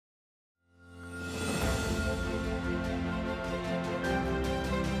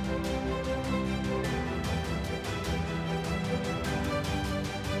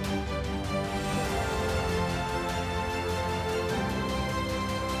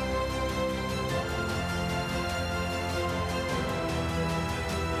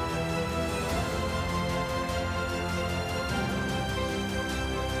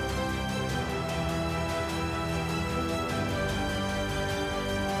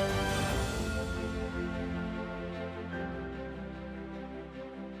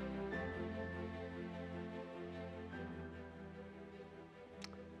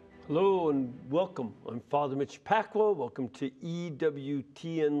Hello and welcome. I'm Father Mitch Pacwa. Welcome to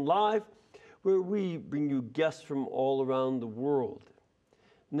Ewtn Live, where we bring you guests from all around the world.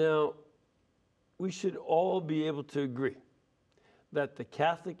 Now, we should all be able to agree that the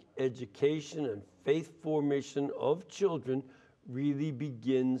Catholic education and faith formation of children really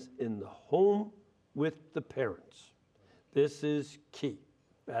begins in the home with the parents. This is key.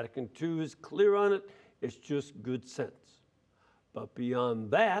 Vatican II is clear on it. It's just good sense. But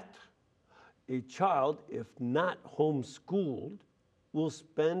beyond that, a child, if not homeschooled, will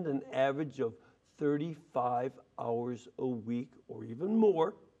spend an average of 35 hours a week or even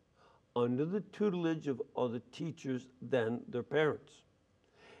more under the tutelage of other teachers than their parents.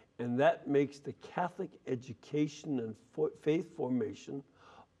 And that makes the Catholic education and faith formation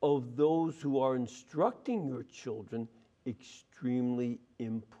of those who are instructing your children extremely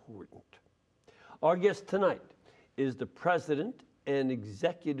important. Our guest tonight is the president and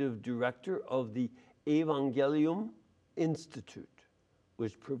executive director of the Evangelium Institute,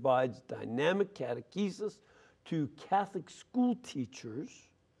 which provides dynamic catechesis to Catholic school teachers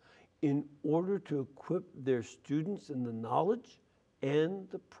in order to equip their students in the knowledge and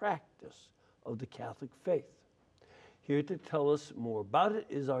the practice of the Catholic faith. Here to tell us more about it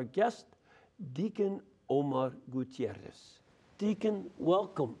is our guest, Deacon Omar Gutierrez. Deacon,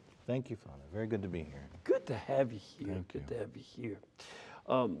 welcome. Thank you, Father. Very good to be here. Good to have you here. Thank you. Good to have you here.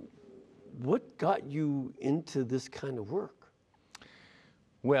 What got you into this kind of work?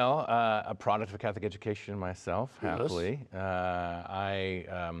 Well, a product of Catholic education myself, happily. Yes.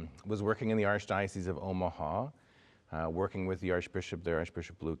 I was working in the Archdiocese of Omaha, working with the Archbishop there,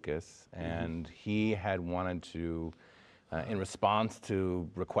 Archbishop Lucas, and he had wanted to, in response to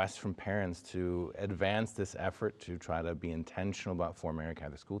requests from parents to advance this effort to try to be intentional about forming our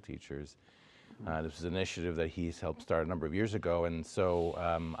Catholic school teachers. This was an initiative that he's helped start a number of years ago, and so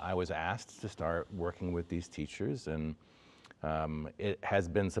I was asked to start working with these teachers, and it has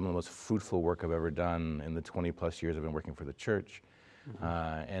been some of the most fruitful work I've ever done in the 20 plus years I've been working for the church.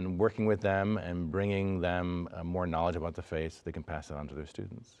 And working with them and bringing them more knowledge about the faith so they can pass it on to their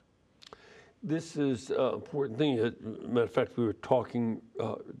students. This is an important thing. Matter of fact, we were talking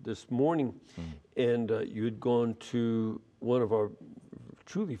this morning, and you had gone to one of our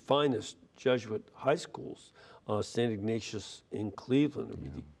truly finest Jesuit high schools, St. Ignatius in Cleveland, a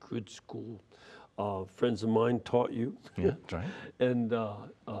really good school. Friends of mine taught you. Yeah, that's right. And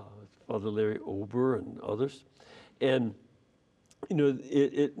Father Larry Ober and others. And, you know,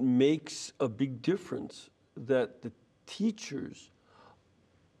 it makes a big difference that the teachers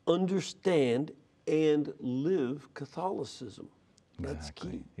understand and live Catholicism. That's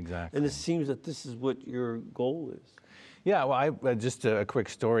key. Exactly. And it seems that this is what your goal is. Yeah, well, just a quick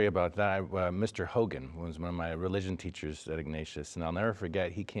story about that. Mr. Hogan was one of my religion teachers at Ignatius, and I'll never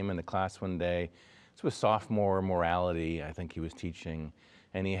forget, he came into class one day. This was sophomore morality, I think he was teaching,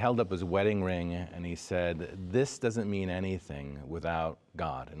 and he held up his wedding ring and he said, "This doesn't mean anything without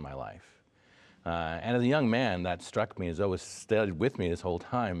God in my life." And as a young man, that struck me, as always stayed with me this whole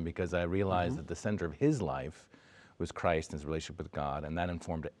time, because I realized that the center of his life was Christ and his relationship with God, and that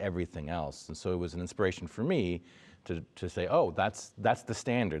informed everything else. And so it was an inspiration for me to say, oh, that's the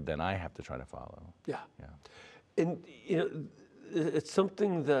standard then I have to try to follow. Yeah. And, you know, it's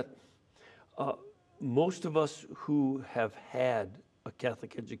something that most of us who have had a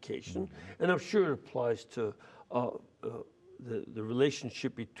Catholic education, and I'm sure it applies to the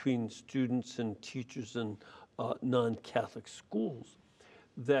relationship between students and teachers in non-Catholic schools,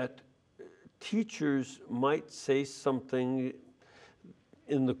 that teachers might say something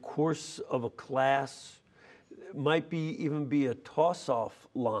in the course of a class, might even be a toss-off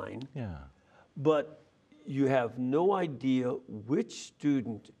line, but you have no idea which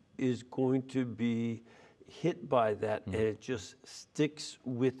student is going to be hit by that, and it just sticks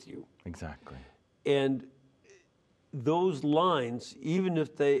with you. Exactly. And those lines, even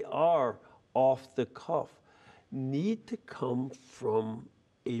if they are off the cuff, need to come from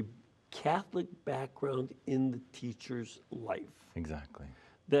a Catholic background in the teacher's life. Exactly.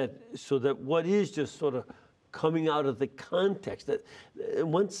 So that what is just sort of coming out of the context, that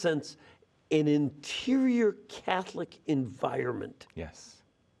in one sense, an interior Catholic environment. Yes.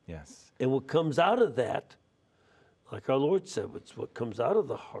 Yes. And what comes out of that, like our Lord said, it's what comes out of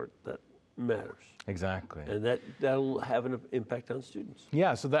the heart that matters. Exactly. And that'll have an impact on students.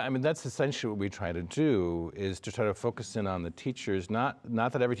 Yeah, so that's essentially what we try to do, is to try to focus in on the teachers, not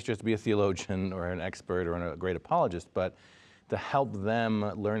that every teacher has to be a theologian or an expert or a great apologist, but to help them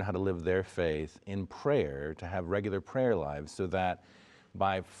learn how to live their faith in prayer, to have regular prayer lives, so that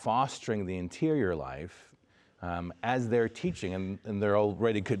by fostering the interior life, as they're teaching, and they're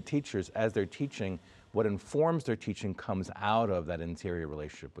already good teachers, as they're teaching, what informs their teaching comes out of that interior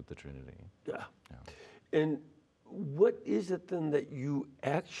relationship with the Trinity. Yeah. And what is it then that you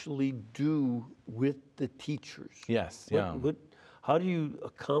actually do with the teachers? Yes, How do you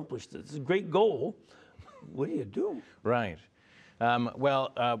accomplish this? It's a great goal. What do you do? Right.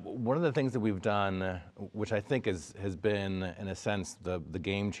 One of the things that we've done, which I think has been, in a sense, the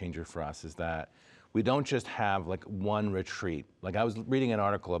game changer for us, is that we don't just have like one retreat. Like I was reading an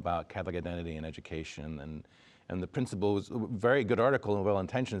article about Catholic identity and education, and the principal was a very good article and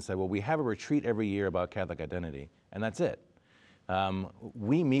well-intentioned, said, well, we have a retreat every year about Catholic identity, and that's it.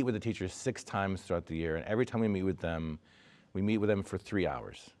 We meet with the teachers 6 times throughout the year, and every time we meet with them for 3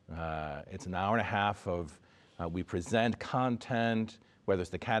 hours. It's an hour and a half of, we present content, whether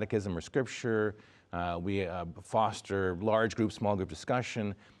it's the catechism or scripture, we foster large group, small group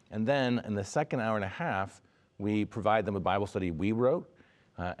discussion, and then in the second hour and a half, we provide them a Bible study we wrote,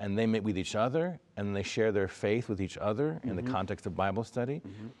 and they meet with each other, and they share their faith with each other in the context of Bible study.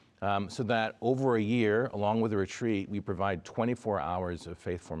 So that over a year, along with the retreat, we provide 24 hours of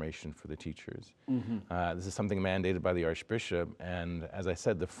faith formation for the teachers. This is something mandated by the Archbishop, and as I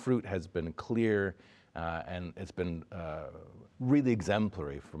said, the fruit has been clear, and it's been really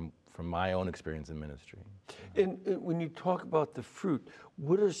exemplary from my own experience in ministry. And when you talk about the fruit,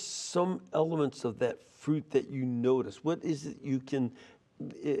 what are some elements of that fruit that you notice? What is it you can,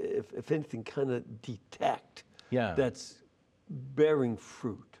 if anything, kind of detect that's bearing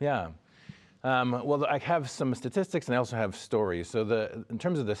fruit? Yeah. Well, I have some statistics and I also have stories. So in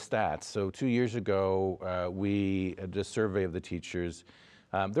terms of the stats, so 2 years ago, we did a survey of the teachers.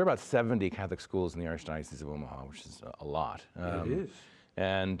 There are about 70 Catholic schools in the Archdiocese of Omaha, which is a lot. It is.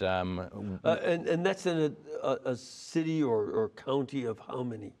 And that's in a city or county of how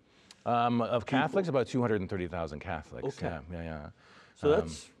many? Of Catholics, about 230,000 Catholics. Okay. Yeah. So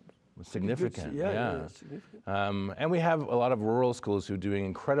that's significant. Yeah, significant. And we have a lot of rural schools who are doing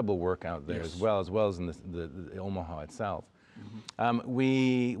incredible work out there as well as in the Omaha itself.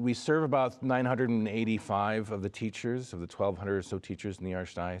 We serve about 985 of the teachers, of the 1,200 or so teachers in the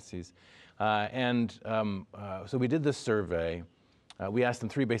Archdiocese. So we did this survey. We asked them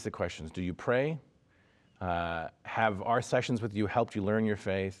 3 basic questions. Do you pray? Have our sessions with you helped you learn your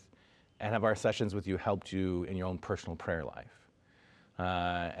faith? And have our sessions with you helped you in your own personal prayer life?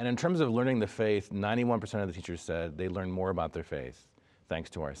 And in terms of learning the faith, 91% of the teachers said they learned more about their faith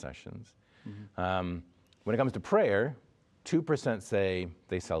thanks to our sessions. When it comes to prayer, 2% say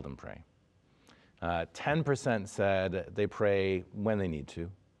they seldom pray. 10% said they pray when they need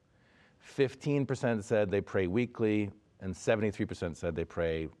to. 15% said they pray weekly, and 73% said they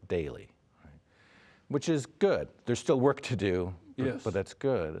pray daily, right? Which is good. There's still work to do, but that's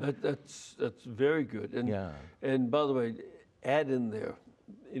good. That's very good. And by the way, add in there,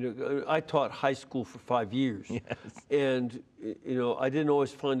 I taught high school for 5 years. Yes. And, I didn't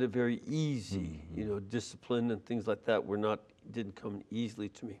always find it very easy. Discipline and things like that didn't come easily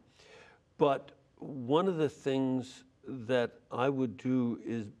to me. But one of the things that I would do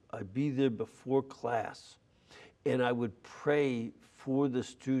is I'd be there before class and I would pray for the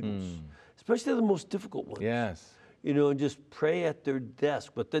students, especially the most difficult ones. Yes. And just pray at their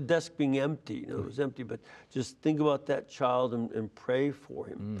desk, but the desk being empty, it was empty, but just think about that child and pray for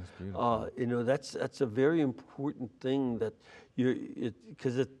him. That's a very important thing that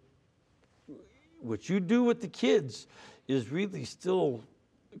because what you do with the kids is really still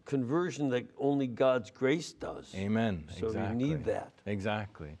conversion that only God's grace does. Amen. So exactly. you need that.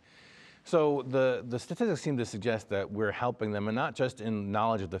 Exactly. So the statistics seem to suggest that we're helping them, and not just in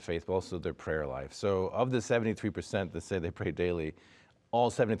knowledge of the faith, but also their prayer life. So of the 73% that say they pray daily,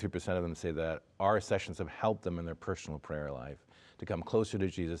 all 73% of them say that our sessions have helped them in their personal prayer life to come closer to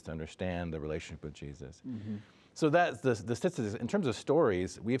Jesus, to understand the relationship with Jesus. So that's the statistics. In terms of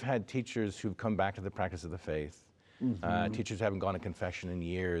stories, we've had teachers who've come back to the practice of the faith. Teachers who haven't gone to confession in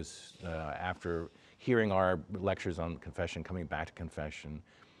years after hearing our lectures on confession, coming back to confession.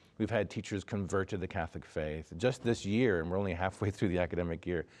 We've had teachers convert to the Catholic faith. Just this year, and we're only halfway through the academic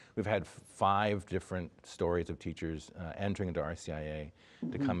year, we've had 5 different stories of teachers entering into RCIA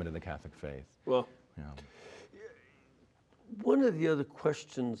to come into the Catholic faith. Well, one of the other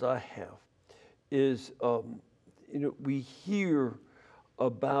questions I have is, we hear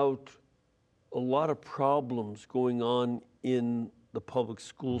about a lot of problems going on in the public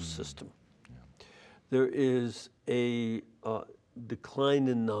school system. There is a decline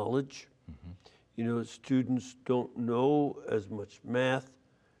in knowledge. Students don't know as much math,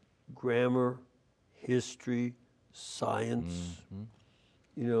 grammar, history, science.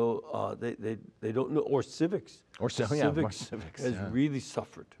 they don't know, or civics. Or civics has really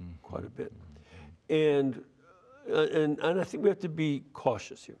suffered quite a bit. And I think we have to be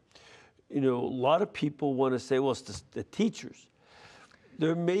cautious here. A lot of people want to say, well, it's the teachers.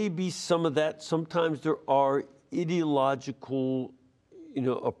 There may be some of that. Sometimes there are ideological,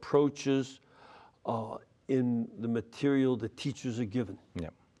 approaches in the material that teachers are given.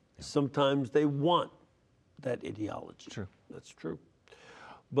 Yep. Sometimes they want that ideology. True. That's true.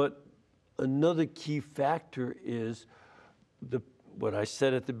 But another key factor is what I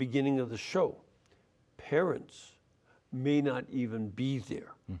said at the beginning of the show. Parents may not even be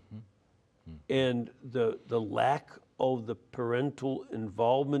there. And the lack of the parental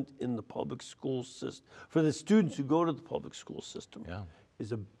involvement in the public school system, for the students who go to the public school system,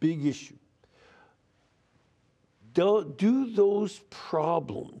 is a big issue. Do those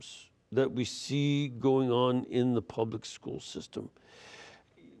problems that we see going on in the public school system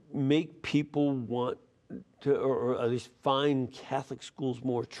make people want to, or at least find Catholic schools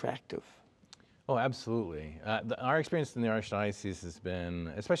more attractive? Oh, absolutely. Our experience in the Archdiocese has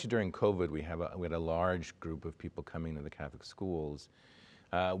been, especially during COVID, we had a large group of people coming to the Catholic schools.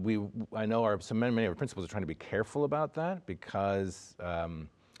 I know many of our principals are trying to be careful about that because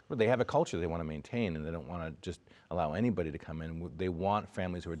they have a culture they want to maintain, and they don't want to just allow anybody to come in. They want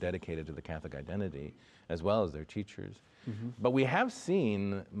families who are dedicated to the Catholic identity, as well as their teachers. But we have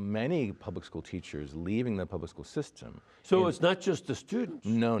seen many public school teachers leaving the public school system. So it's not just the students?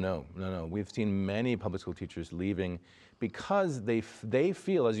 No. We've seen many public school teachers leaving because they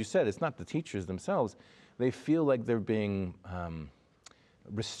feel, as you said, it's not the teachers themselves, they feel like they're being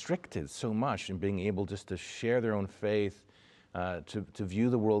restricted so much in being able just to share their own faith, to view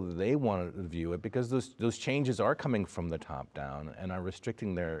the world that they want to view it, because those changes are coming from the top down and are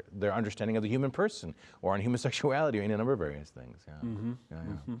restricting their understanding of the human person, or on human sexuality, or any number of various things.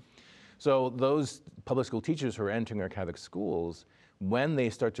 So those public school teachers who are entering our Catholic schools, when they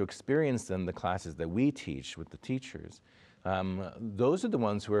start to experience the classes that we teach with the teachers, those are the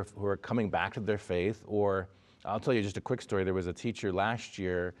ones who are coming back to their faith. Or I'll tell you just a quick story. There was a teacher last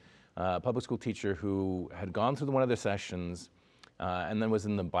year, a public school teacher, who had gone through one of the sessions and then was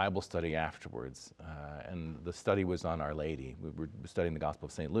in the Bible study afterwards. And the study was on Our Lady. We were studying the Gospel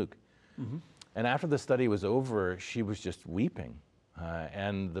of St. Luke. And after the study was over, she was just weeping.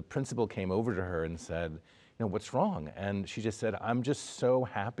 And the principal came over to her and said, what's wrong? And she just said, I'm just so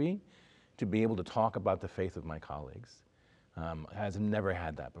happy to be able to talk about the faith with my colleagues. Has never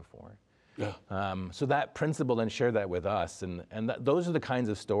had that before. So that principal then shared that with us, and those are the kinds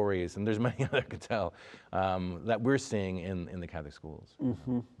of stories, and there's many other I could tell, that we're seeing in the Catholic schools.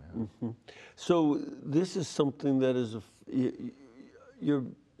 So this is something that is, your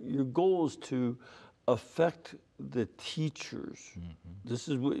goal is to affect the teachers. This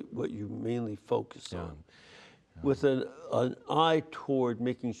is what you mainly focus on, with an eye toward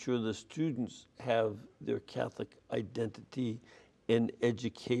making sure the students have their Catholic identity and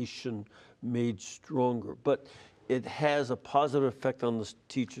education made stronger, but it has a positive effect on the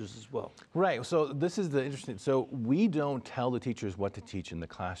teachers as well. Right, so this is the interesting, so we don't tell the teachers what to teach in the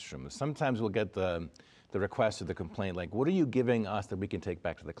classroom. Sometimes we'll get the request or the complaint, like, what are you giving us that we can take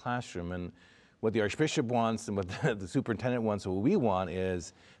back to the classroom? And what the Archbishop wants and what the superintendent wants, and what we want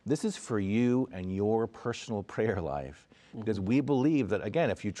is, this is for you and your personal prayer life. Because we believe that, again,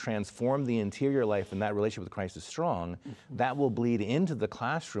 if you transform the interior life and that relationship with Christ is strong, that will bleed into the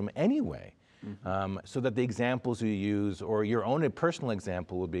classroom anyway. So that the examples you use, or your own personal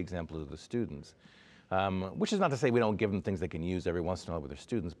example, will be examples of the students. Which is not to say we don't give them things they can use every once in a while with their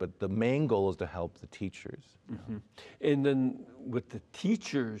students, but the main goal is to help the teachers. And then with the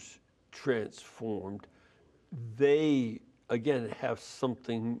teachers transformed, they, again, have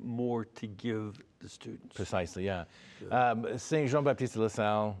something more to give the students. Precisely, yeah. Saint Jean-Baptiste de La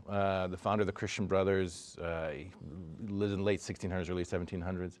Salle, the founder of the Christian Brothers, he lived in the late 1600s, early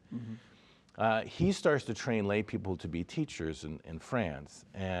 1700s. He starts to train lay people to be teachers in France.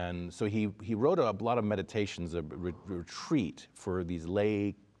 And so he wrote a lot of meditations, a retreat for these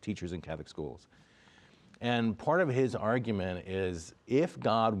lay teachers in Catholic schools. And part of his argument is, if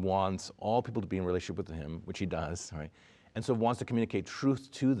God wants all people to be in relationship with him, which he does, right, and so wants to communicate truth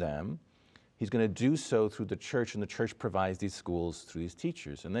to them, he's going to do so through the church, and the church provides these schools through these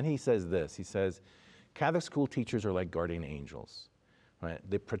teachers. And then he says this, he says, Catholic school teachers are like guardian angels, right?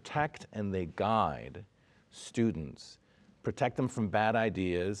 They protect and they guide students, protect them from bad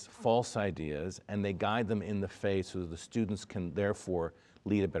ideas, false ideas, and they guide them in the faith so that the students can therefore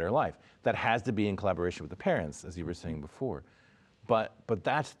lead a better life. That has to be in collaboration with the parents, as you were saying before. But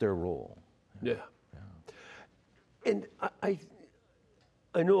that's their role. Yeah. And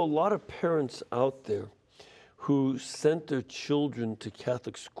I know a lot of parents out there who sent their children to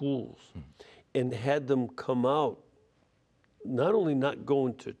Catholic schools and had them come out, not only not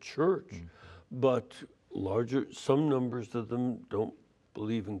going to church, but some numbers of them don't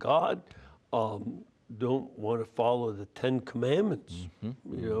believe in God, don't want to follow the Ten Commandments. You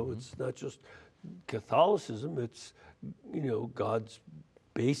know, it's not just Catholicism, it's, you know, God's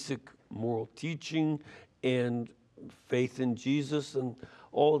basic moral teaching and faith in Jesus and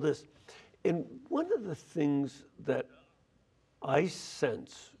all this. And one of the things that I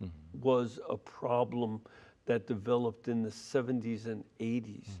sense was a problem that developed in the 70s and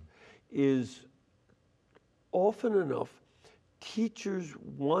 80s is often enough, teachers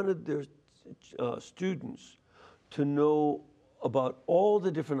wanted their students to know about all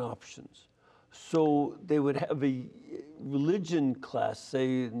the different options. So they would have a religion class,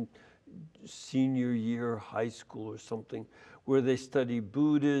 say in senior year high school or something, where they study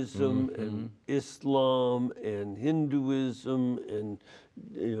Buddhism and Islam and Hinduism and,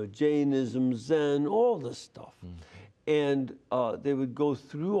 you know, Jainism, Zen, all this stuff. And they would go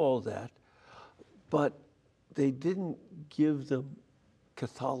through all that, but they didn't give them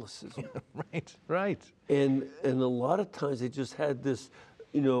Catholicism. Right. And a lot of times they just had this,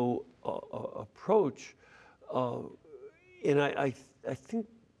 you know, approach. And I think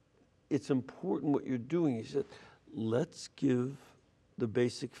it's important what you're doing. He said, let's give the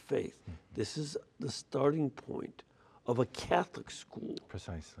basic faith. This is the starting point of a Catholic school.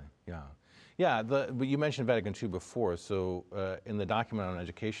 Precisely, yeah. Yeah, but you mentioned Vatican II before, so in the document on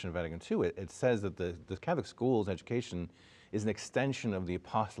education of Vatican II, it says that the Catholic schools education is an extension of the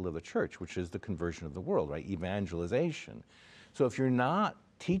apostle of the church, which is the conversion of the world, right? Evangelization. So if you're not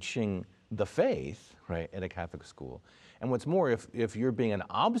teaching the faith, right, at a Catholic school, and what's more, if you're being an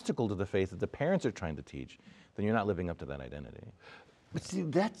obstacle to the faith that the parents are trying to teach, then you're not living up to that identity. But see,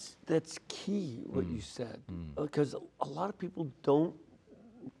 that's key, what you said, because a lot of people don't,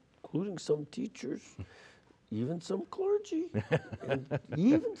 including some teachers, even some clergy, and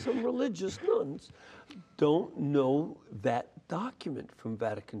even some religious nuns, don't know that document from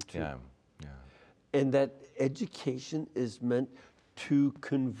Vatican II. Yeah. And that education is meant to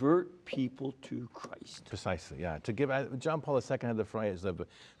convert people to Christ. Precisely, yeah. To give, John Paul II had the phrase of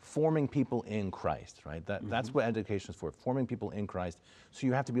forming people in Christ, right? That's what education is for, forming people in Christ. So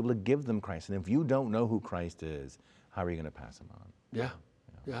you have to be able to give them Christ. And if you don't know who Christ is, how are you going to pass him on? Yeah,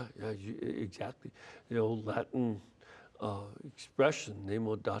 exactly. The old Latin expression,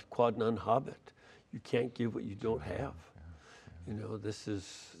 nemo dat quod non habet. You can't give what you don't have. You know, this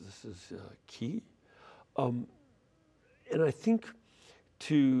is key. And I think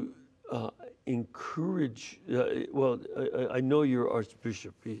to encourage, I know your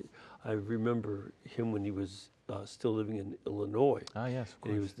Archbishop. I remember him when he was still living in Illinois. Ah, yes, of course.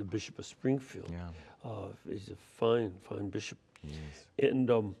 And he was the Bishop of Springfield. Yeah. He's a fine bishop. Yes. And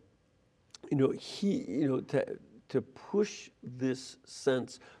you know, he, you know, to push this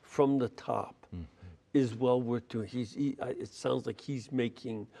sense from the top is well worth doing. It sounds like he's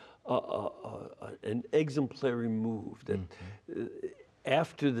making an exemplary move that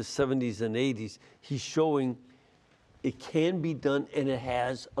after the 70s and 80s, he's showing it can be done and it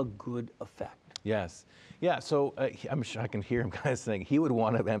has a good effect. Yes. Yeah, so I'm sure I can hear him kind of saying he would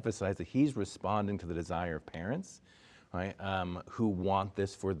want to emphasize that he's responding to the desire of parents, right, who want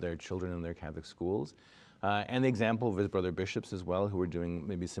this for their children in their Catholic schools. And the example of his brother bishops as well, who are doing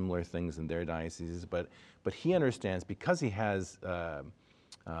maybe similar things in their dioceses. But he understands, because he has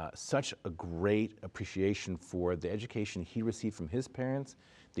such a great appreciation for the education he received from his parents,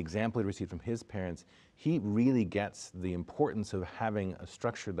 the example he received from his parents, he really gets the importance of having a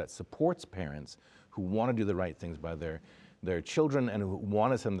structure that supports parents who want to do the right things by their children and who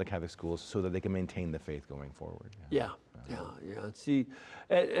want to send them to Catholic schools so that they can maintain the faith going forward. Yeah. See,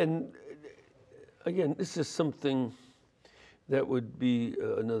 and again, this is something that would be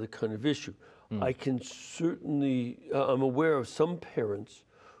another kind of issue. I can certainly, I'm aware of some parents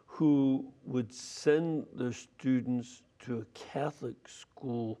who would send their students to a Catholic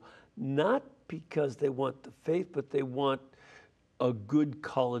school, not because they want the faith, but they want a good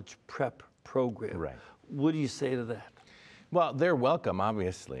college prep program. Right. What do you say to that? Well, they're welcome,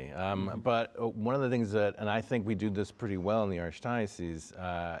 obviously. But one of the things that, and I think we do this pretty well in the Archdiocese,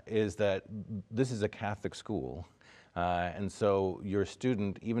 is that this is a Catholic school. And so your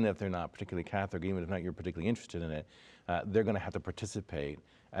student, even if they're not particularly Catholic, even if not you're particularly interested in it, they're going to have to participate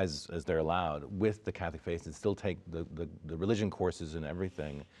as they're allowed with the Catholic faith and still take the religion courses and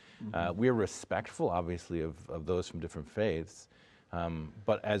everything. We're respectful, obviously, of those from different faiths.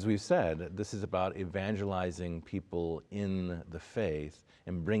 But as we've said, this is about evangelizing people in the faith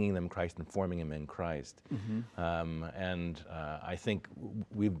and bringing them Christ and forming them in Christ. I think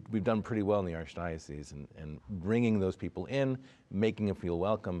we've done pretty well in the Archdiocese in bringing those people in, making them feel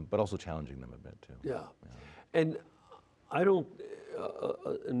welcome, but also challenging them a bit too. Yeah. And I don't,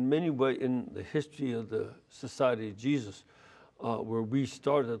 in many ways, in the history of the Society of Jesus, where we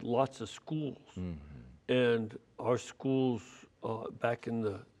started lots of schools, and our schools back in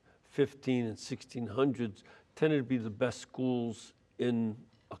the 15 and 1600s tended to be the best schools in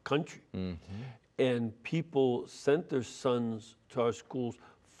a country. And people sent their sons to our schools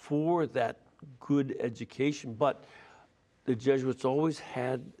for that good education. But the Jesuits always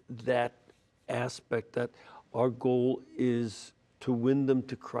had that aspect that our goal is to win them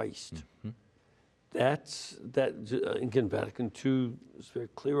to Christ. That's, again, Vatican II is very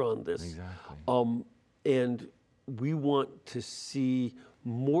clear on this. Exactly. And we want to see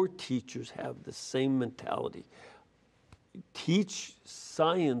more teachers have the same mentality. Teach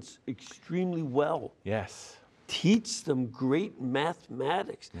science extremely well. Yes. Teach them great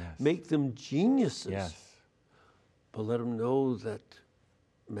mathematics. Yes. Make them geniuses. Yes. But let them know that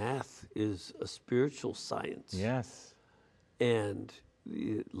math is a spiritual science. Yes. And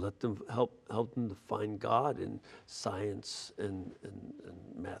let them help them to find God in science and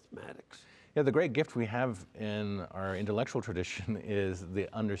mathematics. Yeah, the great gift we have in our intellectual tradition is the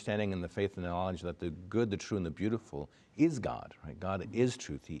understanding and the faith and the knowledge that the good, the true, and the beautiful is God, right? God is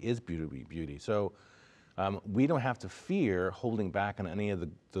truth. He is beauty. So we don't have to fear holding back on any of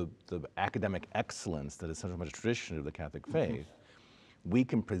the academic excellence that is so much a tradition of the Catholic faith. We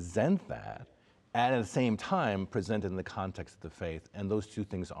can present that, and at the same time present it in the context of the faith, and those two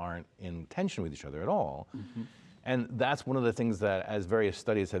things aren't in tension with each other at all. And that's one of the things that, as various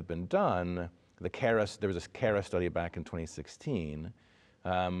studies have been done, there was a CARA study back in 2016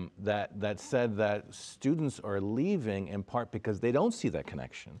 that said that students are leaving in part because they don't see that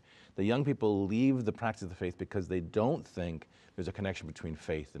connection. The young people leave the practice of the faith because they don't think there's a connection between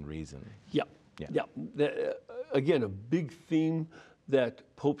faith and reason. Yeah. Again, a big theme that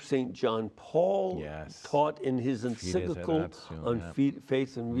Pope St. John Paul taught in his encyclical on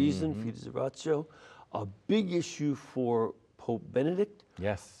faith and reason, Fides et Ratio. A big issue for Pope Benedict.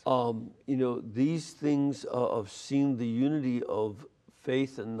 Yes. You know, these things of seeing the unity of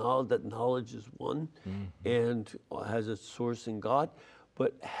faith and knowledge, that knowledge is one and has its source in God,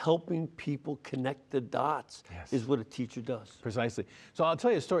 but helping people connect the dots is what a teacher does. Precisely. So I'll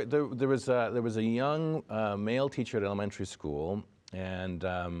tell you a story. There was a young male teacher at elementary school, and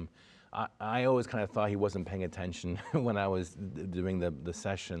I always kind of thought he wasn't paying attention when I was doing the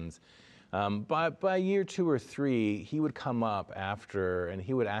sessions. By year 2 or 3, he would come up after and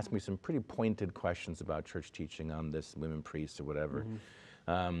he would ask me some pretty pointed questions about church teaching on this women priests or whatever.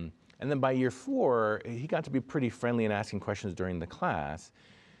 And then by year 4, he got to be pretty friendly and asking questions during the class.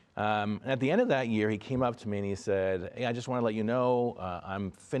 And at the end of that year, he came up to me and he said, "Hey, I just want to let you know,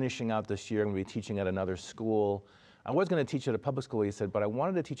 I'm finishing out this year. I'm going to be teaching at another school. I was going to teach at a public school," he said, "but I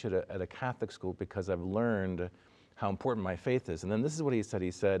wanted to teach at a Catholic school because I've learned how important my faith is." And then this is what he said.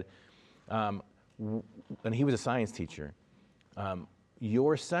 He said, and he was a science teacher,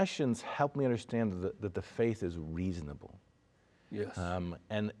 "Your sessions helped me understand that the faith is reasonable." Yes.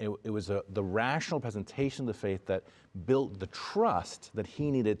 And it was the rational presentation of the faith that built the trust that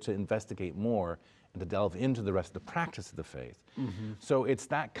he needed to investigate more and to delve into the rest of the practice of the faith. So it's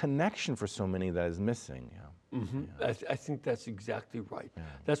that connection for so many that is missing. I think that's exactly right.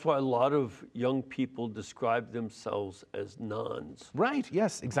 That's why a lot of young people describe themselves as nuns. Right,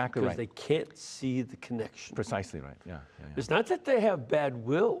 yes, exactly right. Because they can't see the connection. Precisely right, It's not that they have bad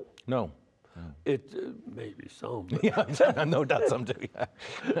will. No. It maybe some. No doubt some do,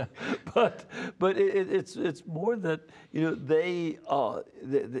 But it's more that, you know,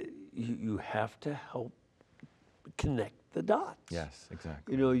 you have to help connect the dots. Yes,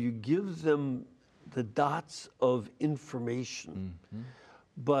 exactly. You know, you give them the dots of information,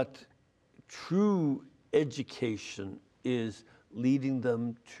 but true education is leading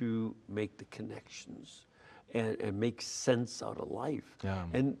them to make the connections and make sense out of life.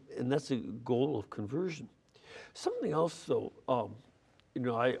 And that's a goal of conversion. Something else, though, you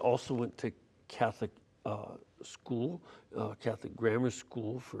know, I also went to Catholic school, Catholic grammar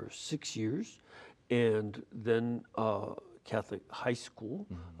school for 6 years, and then Catholic high school,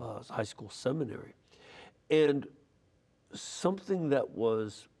 high school seminary. And something that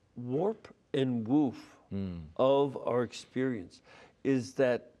was warp and woof of our experience is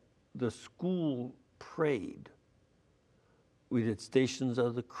that the school prayed. We did Stations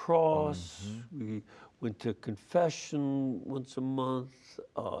of the Cross. We went to confession once a month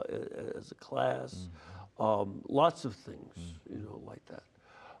as a class. Lots of things, like that.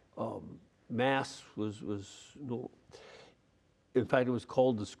 Mass was in fact, it was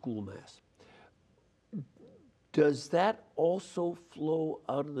called the school mass. Does that also flow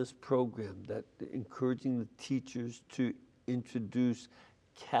out of this program, that encouraging the teachers to introduce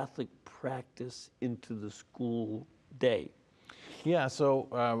Catholic practice into the school day? Yeah,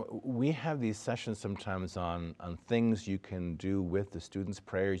 so we have these sessions sometimes on things you can do with the students,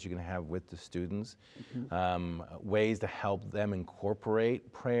 prayers you can have with the students, ways to help them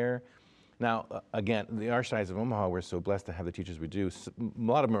incorporate prayer. Now, again, the Archdiocese of Omaha, we're so blessed to have the teachers we do. A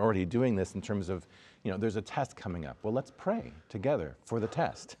lot of them are already doing this in terms of, there's a test coming up. Well, let's pray together for the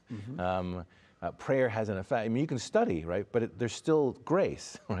test. Prayer has an effect. I mean, you can study, right? But there's still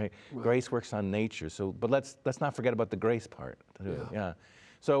grace, right? Grace works on nature. So, but let's not forget about the grace part. Yeah.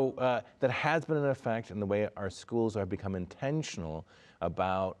 So that has been an effect in the way our schools have become intentional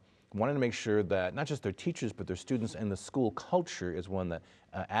about wanting to make sure that not just their teachers, but their students and the school culture is one that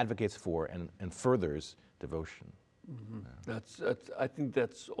advocates for and furthers devotion. That's I think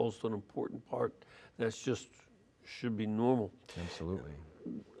that's also an important part. That's just should be normal. Absolutely.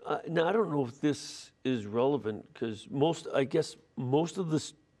 Now, I don't know if this is relevant because I guess most of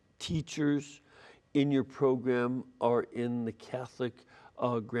the teachers in your program are in the Catholic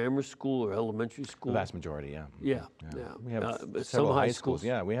grammar school or elementary school. The vast majority, yeah. Yeah. We have some several high high schools.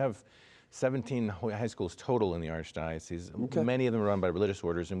 Yeah, we have 17 high schools total in the Archdiocese. Okay. Many of them are run by religious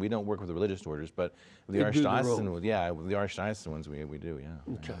orders, and we don't work with the religious orders, but the Archdiocesan ones, with the Archdiocesan ones we do,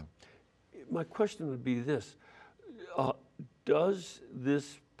 yeah. Okay. My question would be this. Does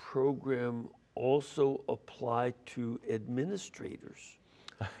this program also apply to administrators?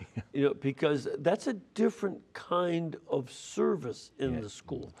 Because that's a different kind of service in the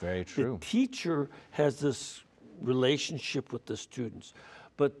school. Very true. The teacher has this relationship with the students,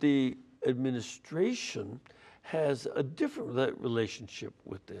 but the administration has a different relationship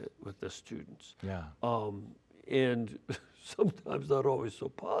with the students. Yeah. And sometimes not always so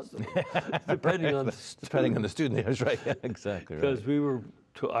positive, depending on the student. Depending on the student, that's right. Yeah, exactly right.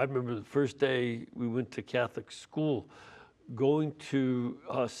 Because I remember the first day we went to Catholic school, going to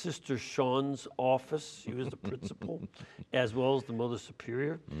Sister Sean's office. She was the principal, as well as the Mother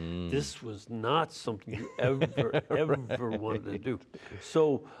Superior. This was not something you ever wanted to do.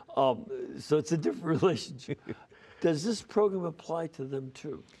 So it's a different relationship. Does this program apply to them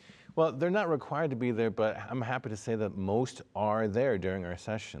too? Well, they're not required to be there, but I'm happy to say that most are there during our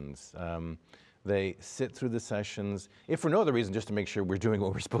sessions. They sit through the sessions, if for no other reason, just to make sure we're doing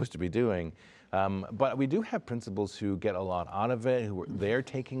what we're supposed to be doing. But we do have principals who get a lot out of it, they're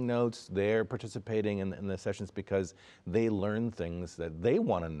taking notes, they're participating in the sessions because they learn things that they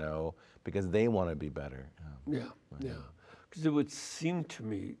want to know because they want to be better. Yeah. Because it would seem to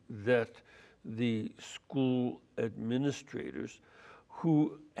me that the school administrators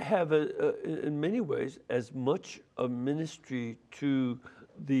who have, in many ways, as much a ministry to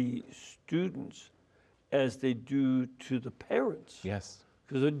the students as they do to the parents. Yes.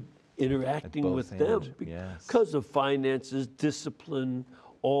 Because they're interacting with them because of finances, discipline,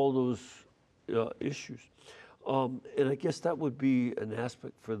 all those issues. And I guess that would be an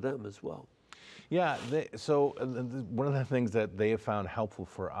aspect for them as well. Yeah, so one of the things that they have found helpful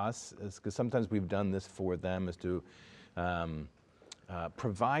for us is, because sometimes we've done this for them, is to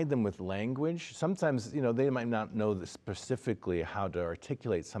provide them with language. Sometimes, they might not know specifically how to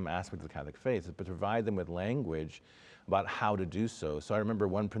articulate some aspect of the Catholic faith, but provide them with language about how to do so. So I remember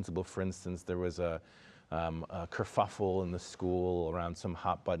one principal, for instance, there was a kerfuffle in the school around some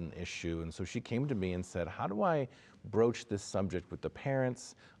hot button issue, and so she came to me and said, how do I broach this subject with the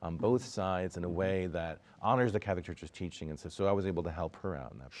parents on both sides in a way that honors the Catholic Church's teaching? And so I was able to help her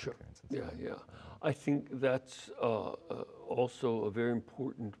out in that particular instance. Yeah. I think that's also a very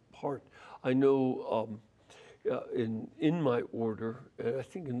important part. I know in my order, and I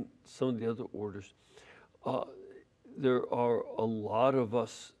think in some of the other orders, there are a lot of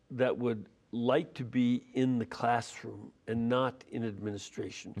us that would like to be in the classroom and not in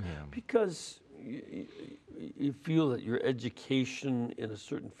administration, because you feel that your education in a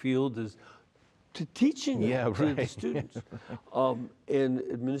certain field is to teaching to the students. And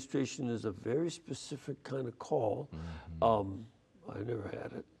administration is a very specific kind of call. I never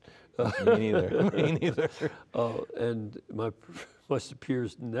had it. Me neither. And my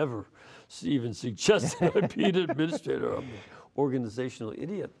superiors never even suggested I be an administrator. I'm an organizational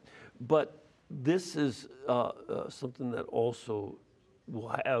idiot. But this is something that also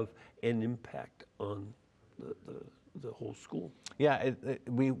will have an impact on the whole school. Yeah,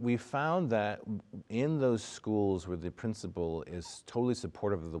 we found that in those schools where the principal is totally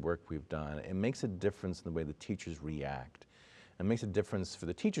supportive of the work we've done, it makes a difference in the way the teachers react. It makes a difference for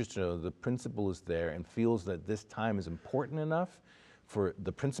the teachers to know the principal is there and feels that this time is important enough for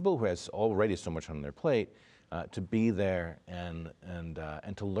the principal, who has already so much on their plate, to be there and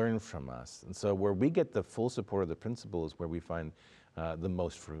to learn from us. And so where we get the full support of the principal is where we find the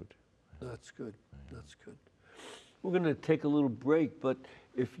most fruit. That's good. That's good. We're going to take a little break, but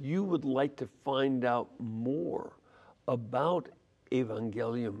if you would like to find out more about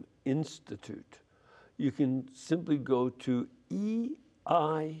Evangelium Institute, you can simply go to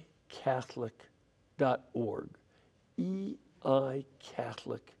eicatholic.org,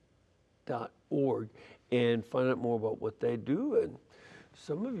 eicatholic.org, and find out more about what they do. And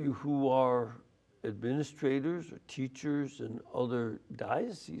some of you who are administrators or teachers in other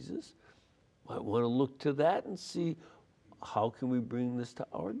dioceses might want to look to that and see, how can we bring this to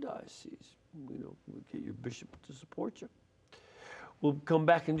our diocese? You know, we'll get your bishop to support you. We'll come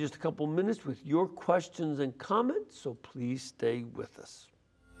back in just a couple minutes with your questions and comments, so please stay with us.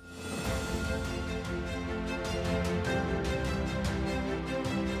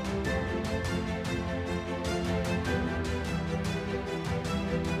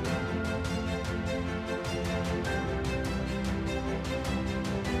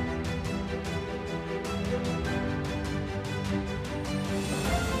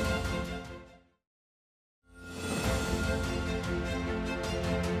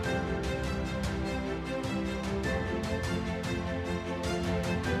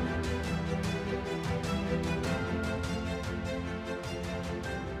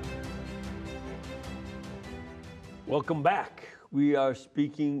 Welcome back. We are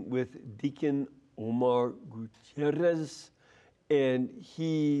speaking with Deacon Omar Gutierrez, and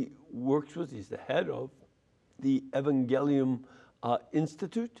he works with, he's the head of the Evangelium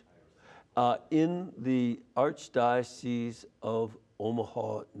Institute in the Archdiocese of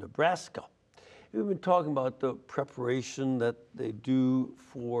Omaha, Nebraska. We've been talking about the preparation that they do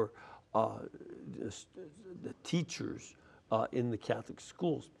for the teachers in the Catholic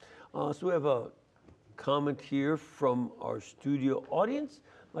schools. So we have a comment here from our studio audience.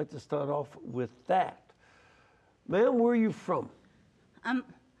 I'd like to start off with that. Ma'am, where are you from?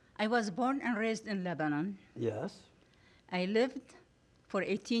 I was born and raised in Lebanon. Yes. I lived for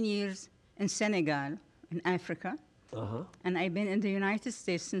 18 years in Senegal, in Africa. And I've been in the United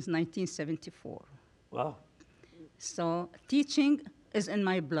States since 1974. Wow. So teaching is in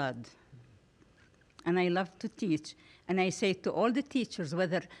my blood. And I love to teach. And I say to all the teachers,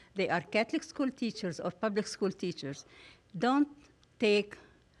 whether they are Catholic school teachers or public school teachers, don't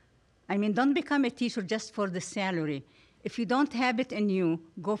become a teacher just for the salary. If you don't have it in you,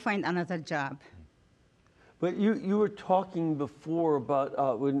 go find another job. But you were talking before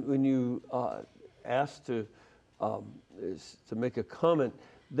about when you asked to make a comment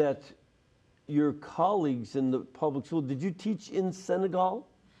that your colleagues in the public school, did you teach in Senegal?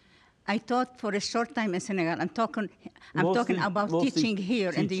 I taught for a short time in Senegal. I'm talking about teaching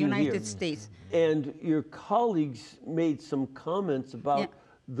here in the United States. And your colleagues made some comments about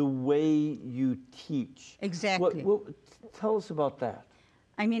the way you teach. Exactly. Tell us about that.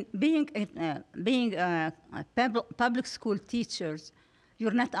 I mean, being public school teachers,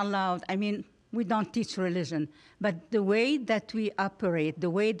 you're not allowed. I mean, we don't teach religion, but the way that we operate,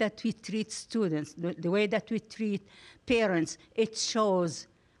 the way that we treat students, the way that we treat parents, it shows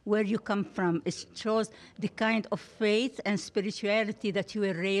where you come from. It shows the kind of faith and spirituality that you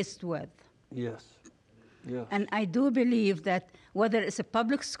were raised with. Yes. Yes. And I do believe that whether it's a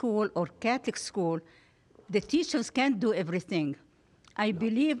public school or Catholic school, the teachers can't do everything. I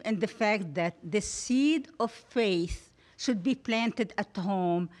believe in the fact that the seed of faith should be planted at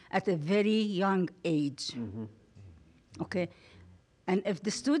home at a very young age. Okay? And if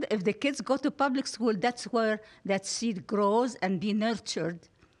the kids go to public school, that's where that seed grows and be nurtured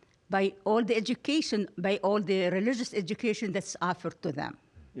by all the education, by all the religious education that's offered to them.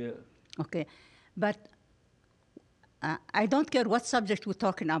 Yeah. Okay, but I don't care what subject we're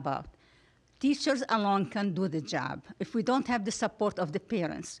talking about. Teachers alone can do the job. If we don't have the support of the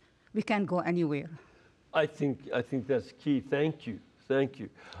parents, we can't go anywhere. I think that's key. Thank you. Thank you.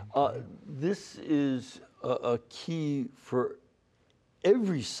 This is a key for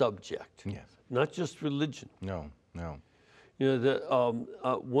every subject. Yes. Not just religion. No. You know,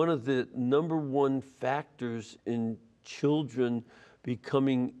 one of the number one factors in children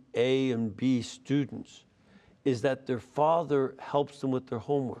becoming A and B students is that their father helps them with their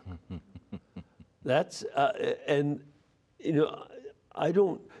homework. That's, and, you know, I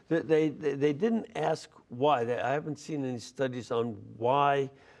don't, they didn't ask why. I haven't seen any studies on why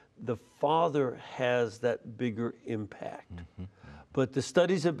the father has that bigger impact. Mm-hmm. But the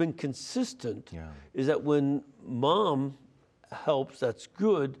studies have been consistent, Yeah. is that when mom helps, that's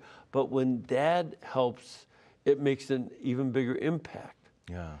good, but when dad helps, it makes an even bigger impact.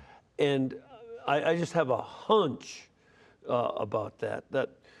 Yeah. And I just have a hunch about that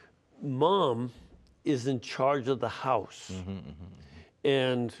mom is in charge of the house. Mm-hmm, mm-hmm.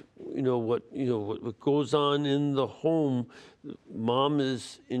 And what goes on in the home, mom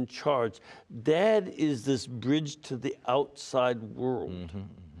is in charge. Dad is this bridge to the outside world. Mm-hmm,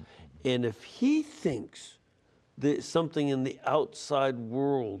 mm-hmm. And if he thinks that something in the outside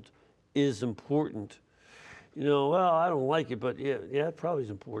world is important, well, I don't like it, but yeah, it probably is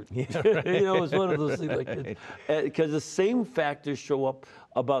important. Yeah, right. It's one of those things like Right. that. Because the same factors show up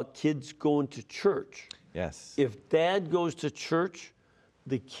about kids going to church. Yes. If dad goes to church,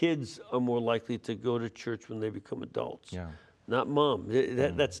 the kids are more likely to go to church when they become adults. Yeah. Not mom.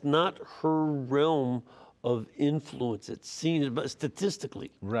 That's not her realm of influence. It's seen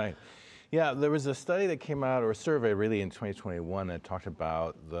statistically. Right. Yeah, there was a study that came out, or a survey really in 2021 that talked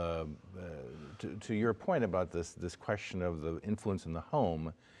about to your point about this question of the influence in the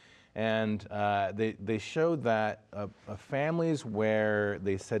home. And they showed that families where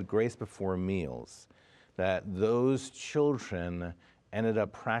they said grace before meals, that those children ended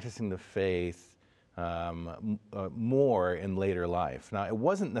up practicing the faith more in later life. Now, it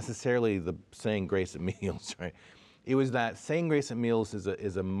wasn't necessarily the saying grace at meals, right? It was that saying grace at meals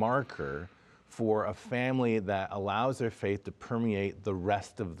is a marker for a family that allows their faith to permeate the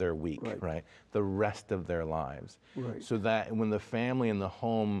rest of their week, right? The rest of their lives. Right. So that when the family in the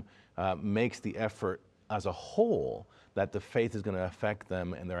home makes the effort as a whole, that the faith is going to affect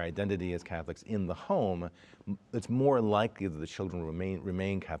them and their identity as Catholics in the home, it's more likely that the children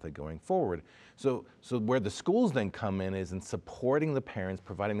remain Catholic going forward. So where the schools then come in is in supporting the parents,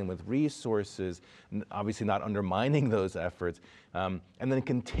 providing them with resources, obviously not undermining those efforts, and then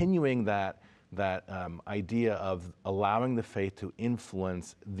continuing that idea of allowing the faith to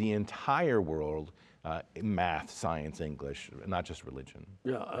influence the entire world, math, science, English, not just religion.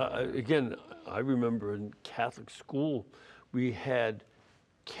 Yeah, again, I remember in Catholic school, we had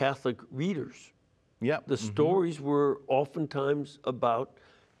Catholic readers. Yep. The stories were oftentimes about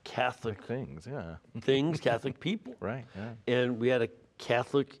Catholic things, yeah. things, Catholic people. Right, yeah. And we had a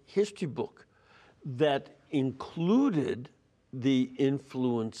Catholic history book that included the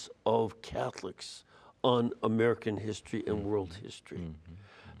influence of Catholics on American history and world history.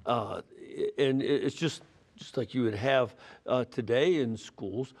 And it's just like you would have today in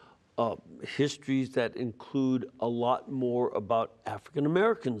schools, histories that include a lot more about African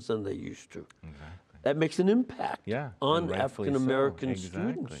Americans than they used to. Exactly. That makes an impact on and rightfully African American so.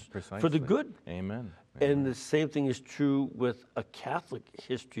 students Exactly. for the Precisely. good. Amen. And the same thing is true with a Catholic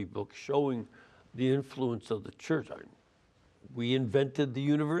history book showing the influence of the church. We invented the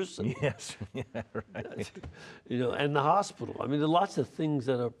university. Yes, yeah, right. And the hospital. I mean, there are lots of things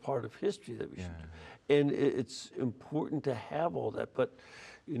that are part of history that we should do. And it's important to have all that. But,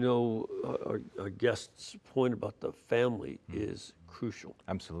 our guest's point about the family is crucial.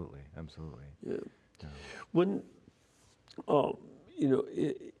 Absolutely, absolutely. Yeah. When,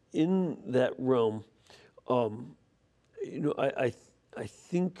 in that realm, I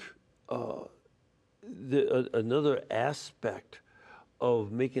think another aspect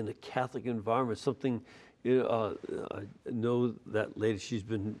of making a Catholic environment, something, I know that lady, she's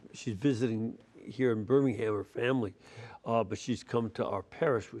visiting here in Birmingham, her family, but she's come to our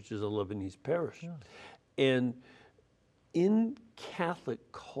parish, which is a Lebanese parish. Yeah. And in Catholic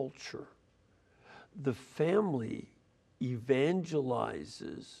culture, the family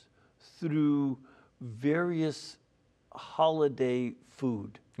evangelizes through various holiday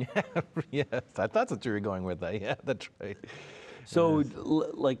food. Yes, I thought that's what you were going with that. Yeah, that's right. So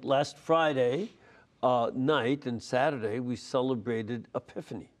like last Friday night and Saturday, we celebrated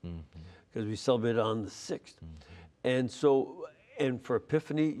Epiphany because we celebrated on the 6th. And so, and for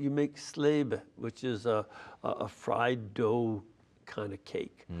Epiphany, you make slebe, which is a fried dough kind of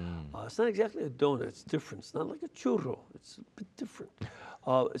cake. It's not exactly a donut, it's different. It's not like a churro, it's a bit different.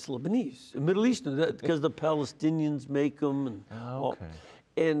 It's Lebanese, Middle Eastern, because the Palestinians make them. And,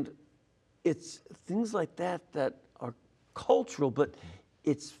 and it's things like that that are cultural, but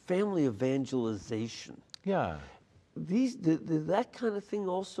it's family evangelization. Yeah. Did that kind of thing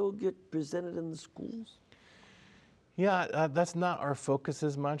also get presented in the schools? Yeah, that's not our focus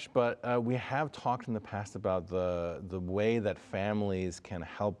as much, but we have talked in the past about the way that families can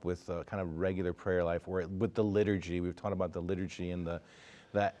help with kind of regular prayer life, or with the liturgy. We've talked about the liturgy and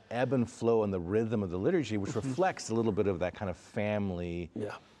that ebb and flow and the rhythm of the liturgy, which reflects a little bit of that kind of family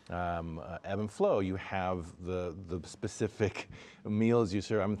ebb and flow. You have the specific meals you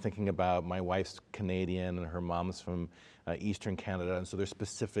serve. I'm thinking about my wife's Canadian and her mom's from Eastern Canada, and so there's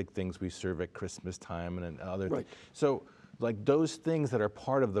specific things we serve at Christmas time and other things. So like those things that are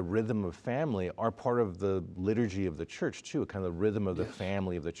part of the rhythm of family are part of the liturgy of the church too, kind of the rhythm of the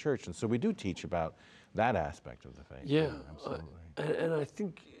family of the church. And so we do teach about that aspect of the faith. Yeah, absolutely. And I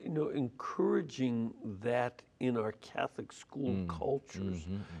think, encouraging that in our Catholic school cultures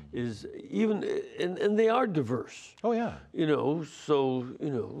is even, and they are diverse. Oh yeah. So,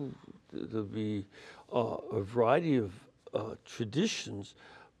 there'll be a variety of traditions,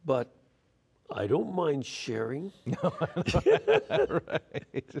 but I don't mind sharing. Right.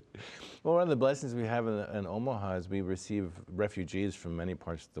 Well, one of the blessings we have in Omaha is we receive refugees from many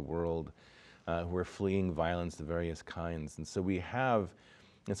parts of the world who are fleeing violence of various kinds. And so we have,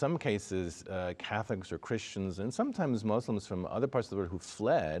 in some cases, Catholics or Christians, and sometimes Muslims from other parts of the world who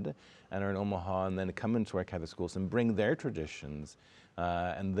fled and are in Omaha and then come into our Catholic schools and bring their traditions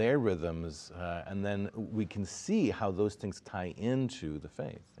and their rhythms, and then we can see how those things tie into the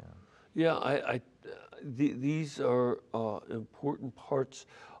faith. Yeah, these are important parts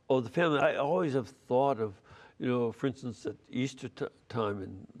of the family. I always have thought of, for instance, at Easter time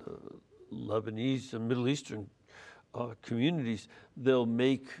in Lebanese and Middle Eastern communities, they'll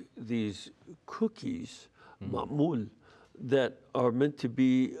make these cookies, ma'mul, that are meant to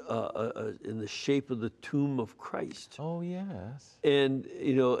be in the shape of the tomb of Christ. Oh yes. And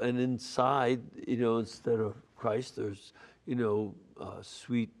and inside, instead of Christ, there's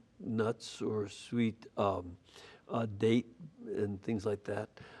sweet nuts or sweet date and things like that.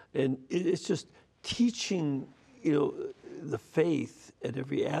 And it's just teaching, the faith at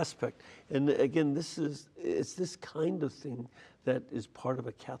every aspect. And again, it's this kind of thing that is part of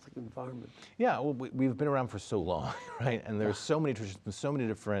a Catholic environment. Yeah, well, we've been around for so long, right? And there's so many traditions, so many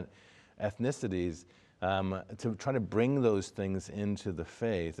different ethnicities. To try to bring those things into the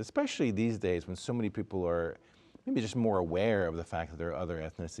faith, especially these days when so many people are maybe just more aware of the fact that there are other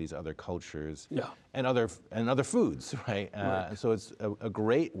ethnicities, other cultures, and other foods, right? And so it's a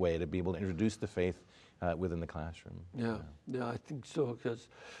great way to be able to introduce the faith within the classroom. Yeah, I think so, because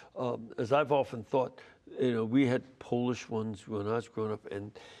as I've often thought, we had Polish ones when I was growing up,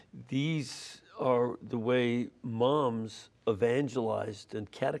 and these are the way moms evangelized and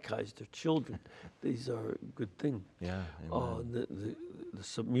catechized their children. These are a good thing. Yeah, the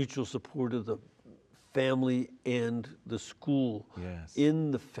mutual support of the family and the school in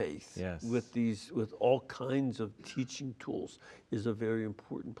the faith with all kinds of teaching tools is a very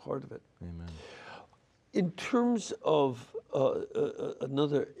important part of it. Amen. In terms of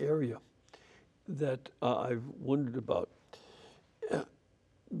another area that I've wondered about,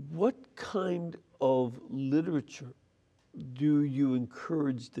 what kind of literature do you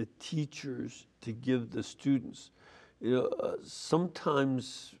encourage the teachers to give the students?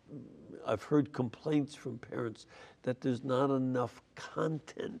 Sometimes I've heard complaints from parents that there's not enough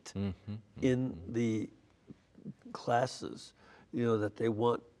content in the classes, that they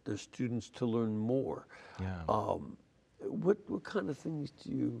want their students to learn more. Yeah. What kind of things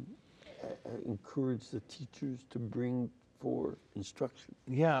do you encourage the teachers to bring for instruction?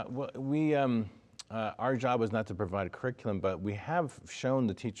 Yeah, well, we our job is not to provide a curriculum, but we have shown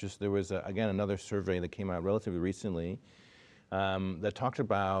the teachers. There was again another survey that came out relatively recently that talked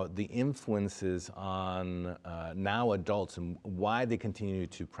about the influences on now adults and why they continue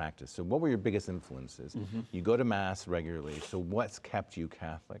to practice. So what were your biggest influences? You go to Mass regularly, so what's kept you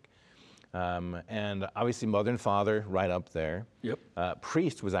Catholic? And obviously mother and father right up there.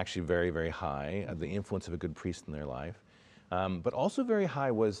 Priest was actually very, very high, the influence of a good priest in their life. But also very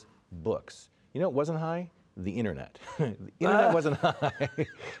high was books. It wasn't high? The internet. The internet wasn't high.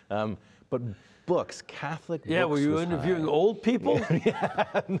 But books, Catholic books. Yeah, were you interviewing old people?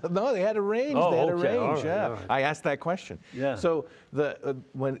 No, they had a range. Oh, they had okay. a range. All right. I asked that question. Yeah. So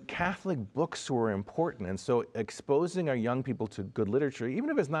when Catholic books were important, and so exposing our young people to good literature, even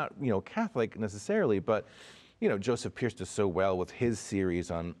if it's not Catholic necessarily, but Joseph Pierce does so well with his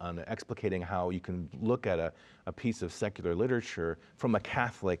series on explicating how you can look at a piece of secular literature from a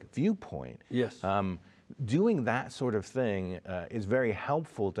Catholic viewpoint. Yes. Doing that sort of thing is very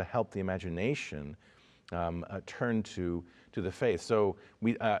helpful to help the imagination turned to the faith. So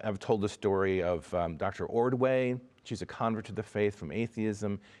I've told the story of Dr. Ordway. She's a convert to the faith from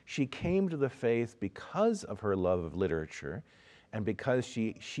atheism. She came to the faith because of her love of literature and because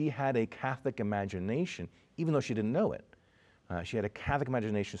she had a Catholic imagination, even though she didn't know it. She had a Catholic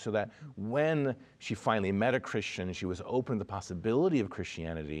imagination so that when she finally met a Christian and she was open to the possibility of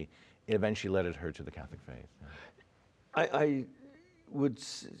Christianity, it eventually led her to the Catholic faith. I would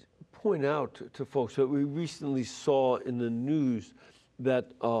point out to folks that we recently saw in the news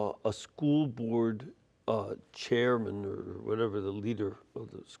that a school board chairman or whatever the leader of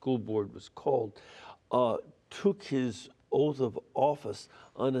the school board was called took his oath of office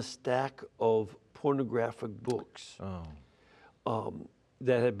on a stack of pornographic books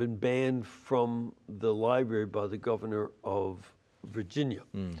that had been banned from the library by the governor of Virginia.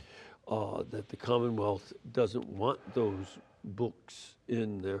 That the Commonwealth doesn't want those books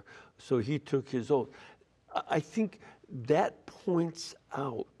in there. So he took his oath. I think that points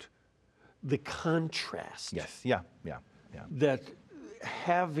out the contrast. Yes, yeah. That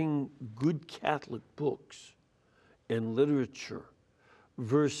having good Catholic books and literature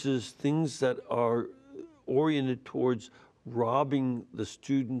versus things that are oriented towards robbing the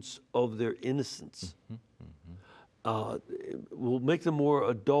students of their innocence will make them more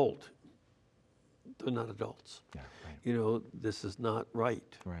adult. They're not adults. Yeah, right. You know, this is not right.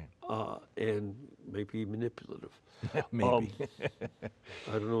 Right. And maybe manipulative. Maybe.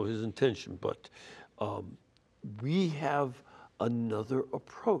 I don't know his intention, but we have another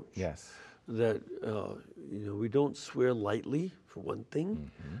approach. Yes. That, you know, we don't swear lightly, for one thing,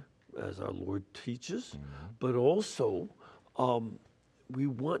 as our Lord teaches, but also we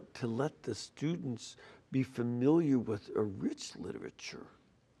want to let the students be familiar with a rich literature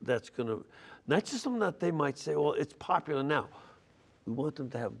that's going to, not just something that they might say, well, it's popular now. We want them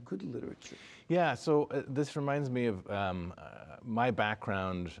to have good literature. Yeah, so this reminds me of my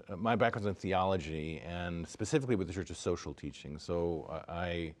background. My background's in theology, and specifically with the Church's social teaching. So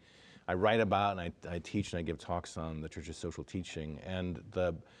I write about and I teach and I give talks on the Church's social teaching, and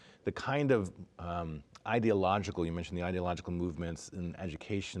the kind of ideological, you mentioned the ideological movements in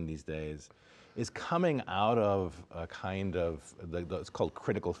education these days, is coming out of a kind of, it's called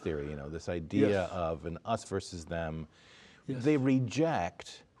critical theory, you know, this idea of an us versus them. Yes. They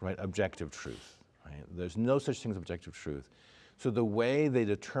reject, right, objective truth, right? There's no such thing as objective truth. So the way they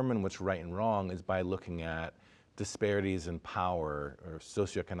determine what's right and wrong is by looking at disparities in power or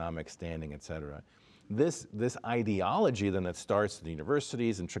socioeconomic standing, et cetera. This ideology then that starts in the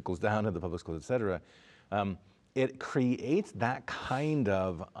universities and trickles down to the public schools, et cetera, it creates that kind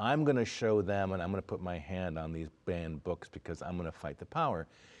of, I'm going to show them and I'm going to put my hand on these banned books because I'm going to fight the power.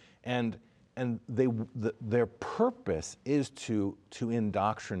 And their purpose is to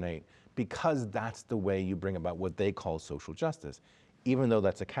indoctrinate, because that's the way you bring about what they call social justice. Even though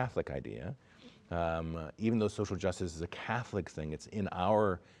that's a Catholic idea, even though social justice is a Catholic thing, it's in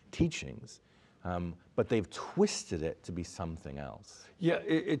our teachings, but they've twisted it to be something else. Yeah,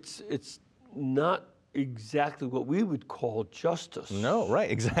 it's not exactly what we would call justice. No, right,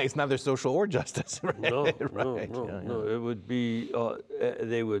 exactly. It's neither social or justice, right? No, right. No. It would be,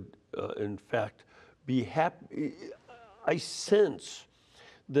 they would, in fact, be happy. I sense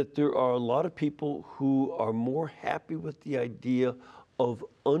that there are a lot of people who are more happy with the idea of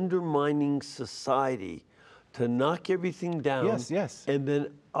undermining society to knock everything down. Yes. And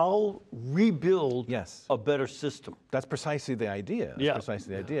then I'll rebuild a better system. That's precisely the idea. That's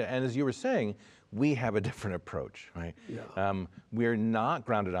precisely the idea. And as you were saying, we have a different approach, right? Yeah. We're not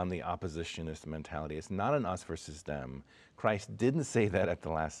grounded on the oppositionist mentality. It's not an us versus them. Christ didn't say that at the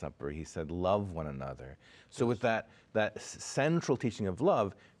Last Supper. He said, love one another. So with that central teaching of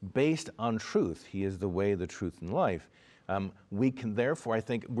love based on truth, he is the way, the truth, and life, we can therefore, I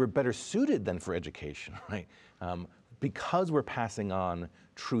think, we're better suited than for education, right? Because we're passing on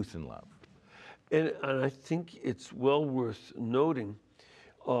truth and love. And I think it's well worth noting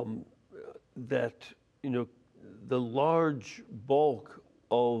that, you know, the large bulk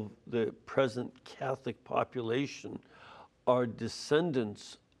of the present Catholic population are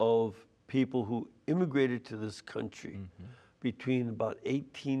descendants of people who immigrated to this country between about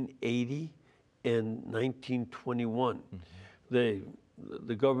 1880 and 1921.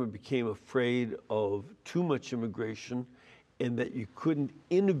 The government became afraid of too much immigration and that you couldn't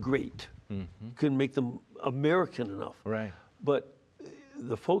integrate, couldn't make them American enough. Right. But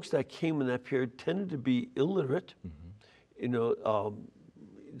the folks that came in that period tended to be illiterate. You know,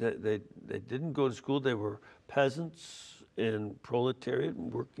 they didn't go to school. They were peasants and proletariat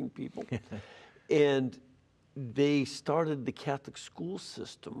and working people. And they started the Catholic school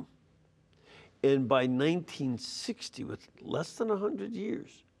system. And by 1960, with less than 100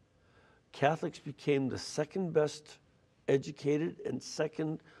 years, Catholics became the second best educated and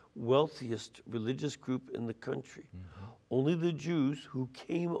second wealthiest religious group in the country. Only the Jews, who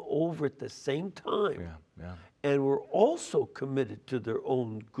came over at the same time and were also committed to their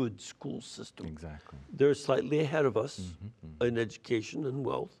own good school system. Exactly. They're slightly ahead of us in education and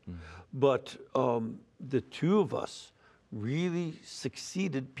wealth, but the two of us really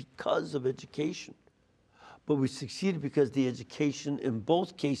succeeded because of education. But we succeeded because the education in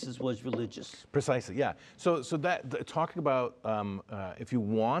both cases was religious. Precisely, yeah. So talking about if you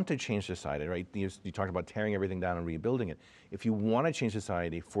want to change society, right? You talked about tearing everything down and rebuilding it. If you want to change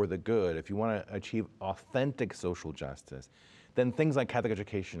society for the good, if you want to achieve authentic social justice, then things like Catholic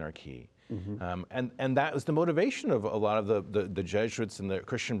education are key. And that was the motivation of a lot of the Jesuits and the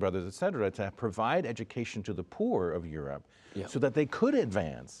Christian brothers, et cetera, to provide education to the poor of Europe so that they could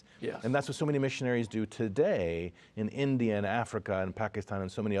advance. And that's what so many missionaries do today in India and Africa and Pakistan and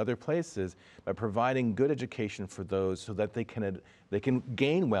so many other places, by providing good education for those so that they can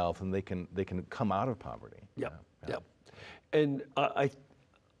gain wealth and they can come out of poverty. And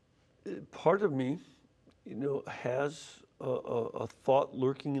part of me, has a thought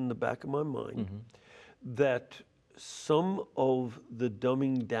lurking in the back of my mind that some of the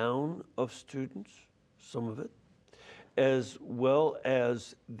dumbing down of students, some of it, as well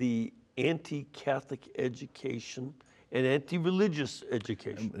as the anti-Catholic education and anti-religious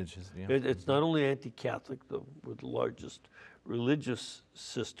education. It's not only anti-Catholic, we're the largest religious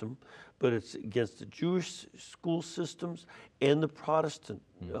system, but it's against the Jewish school systems and the Protestant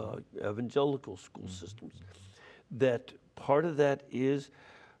evangelical school systems. That part of that is,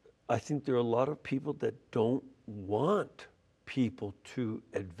 I think there are a lot of people that don't want people to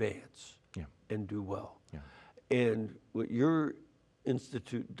advance and do well. And what your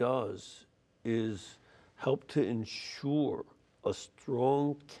institute does is help to ensure a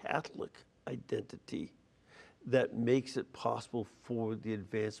strong Catholic identity that makes it possible for the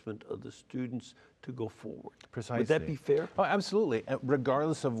advancement of the students to go forward. Precisely. Would that be fair? Oh, absolutely.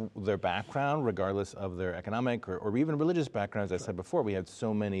 Regardless of their background, regardless of their economic or even religious background, as I said before, we have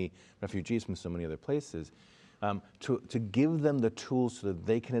so many refugees from so many other places. To give them the tools so that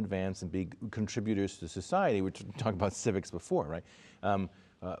they can advance and be contributors to society, which we talked about civics before, right?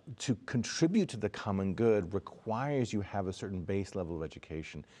 To contribute to the common good requires you have a certain base level of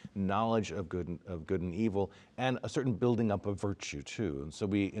education, knowledge of good and evil, and a certain building up of virtue too. And so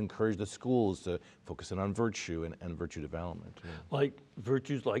we encourage the schools to focus in on virtue and virtue development. Like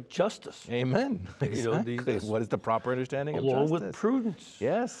virtues like justice. Amen. Exactly. What is the proper understanding of justice? Along with prudence.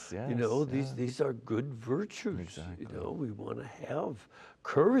 Yes. These are good virtues. Exactly. We want to have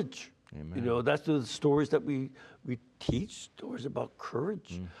courage. Amen. That's the stories that we teach, stories about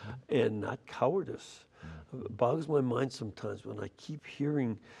courage and not cowardice. It boggles my mind sometimes when I keep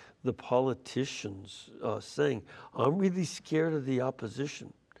hearing the politicians saying, I'm really scared of the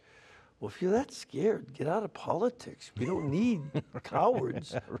opposition. Well, if you're that scared, get out of politics. We don't need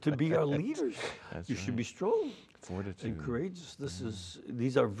cowards to be our leaders. You should be strong and courageous.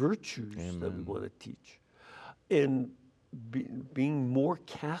 These are virtues that we want to teach. And being more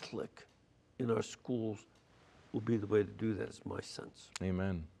Catholic in our schools will be the way to do that, is my sense.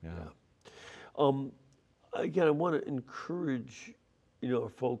 Amen. Again, I want to encourage our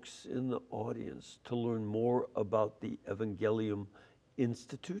folks in the audience to learn more about the Evangelium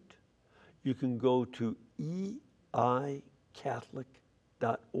Institute. You can go to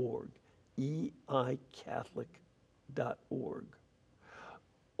eicatholic.org, eicatholic.org.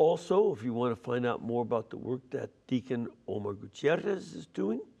 Also, if you want to find out more about the work that Deacon Omar Gutierrez is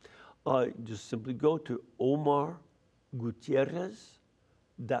doing, just simply go to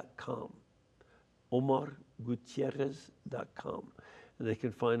omargutierrez.com, omargutierrez.com. And they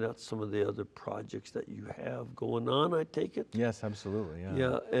can find out some of the other projects that you have going on, I take it? Yes, absolutely,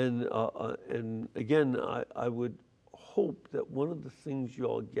 And again, I would hope that one of the things you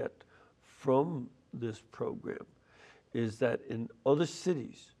all get from this program is that in other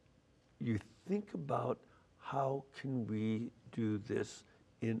cities, you think about how can we do this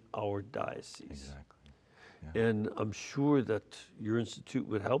in our diocese. Exactly. And I'm sure that your institute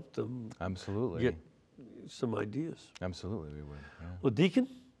would help them get some ideas. Absolutely, we would. Well, Deacon,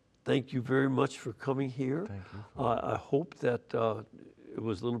 thank you very much for coming here. Thank you. I hope that it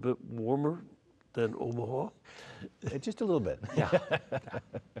was a little bit warmer than Omaha. Just a little bit.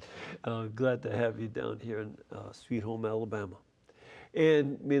 Glad to have you down here in Sweet Home, Alabama.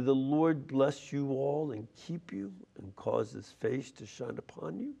 And may the Lord bless you all and keep you and cause his face to shine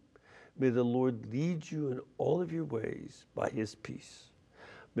upon you. May the Lord lead you in all of your ways by his peace.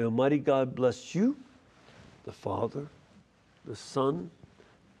 May Almighty God bless you, the Father, the Son,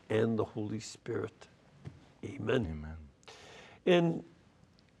 and the Holy Spirit. Amen. Amen. And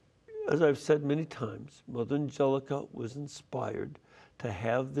as I've said many times, Mother Angelica was inspired to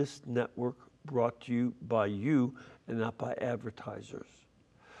have this network brought to you and not by advertisers.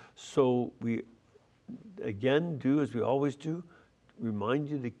 So we, again, do as we always do, remind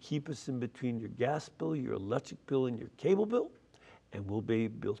you to keep us in between your gas bill, your electric bill, and your cable bill, and we'll be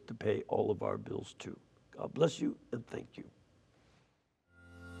able to pay all of our bills too. God bless you and thank you.